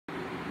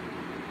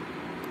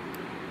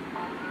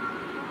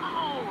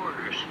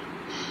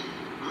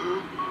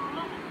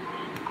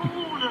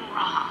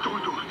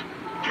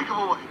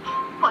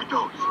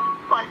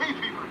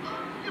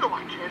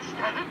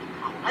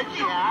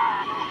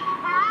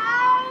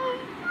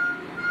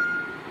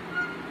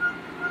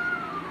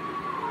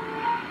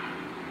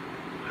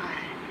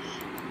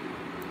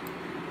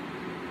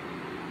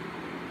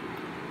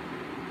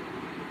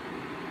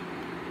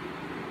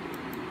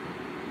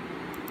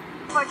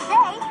for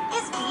today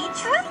is be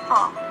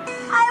truthful.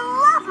 I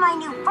love my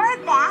new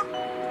bird bath.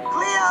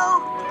 Cleo,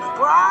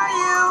 where are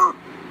you?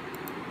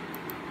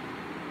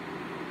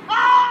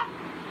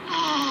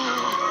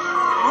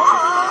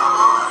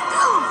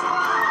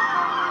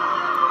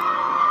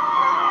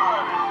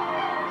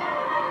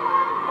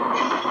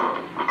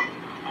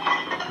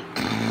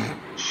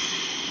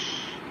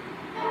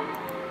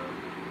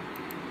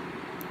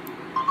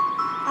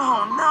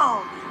 Oh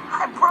no,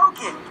 I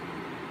broke it.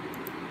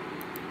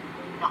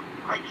 You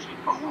crazy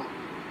fool.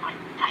 I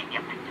tag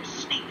him into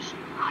Sneezy.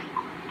 I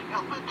couldn't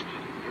help it.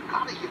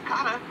 You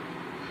gotta.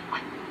 I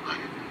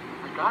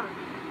got it.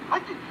 I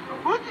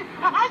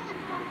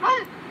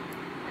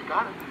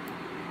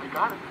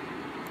got it.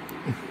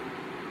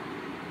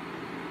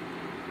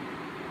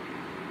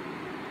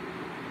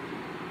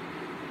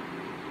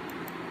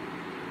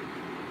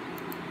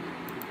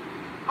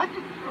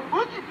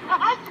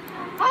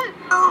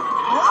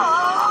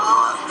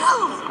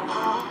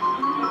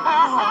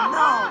 Oh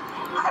no,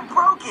 I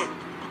broke it.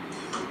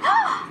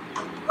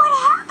 What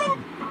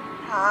happened?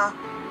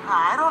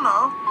 I don't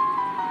know.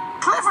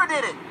 Clifford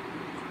did it.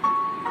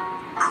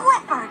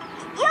 Clifford,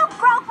 you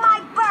broke my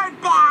bird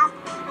bath.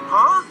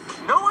 Huh?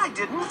 No, I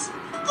didn't.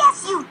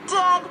 Yes, you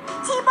did.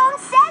 T-Bone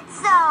said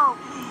so.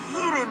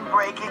 He didn't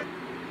break it.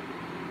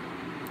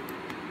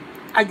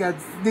 I got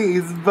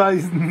sneezed by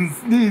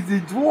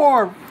Sneezy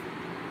Dwarf.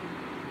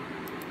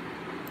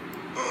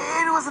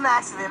 It was an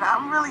accident.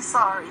 I'm really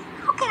sorry.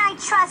 How can I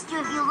trust you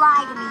if you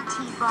lie to me,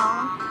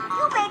 T-Bone?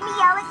 You made me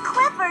yell at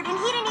Clifford and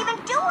he didn't even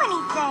do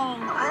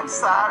anything. I'm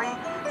sorry.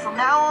 From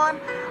now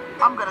on,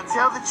 I'm gonna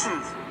tell the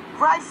truth.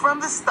 Right from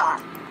the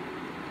start.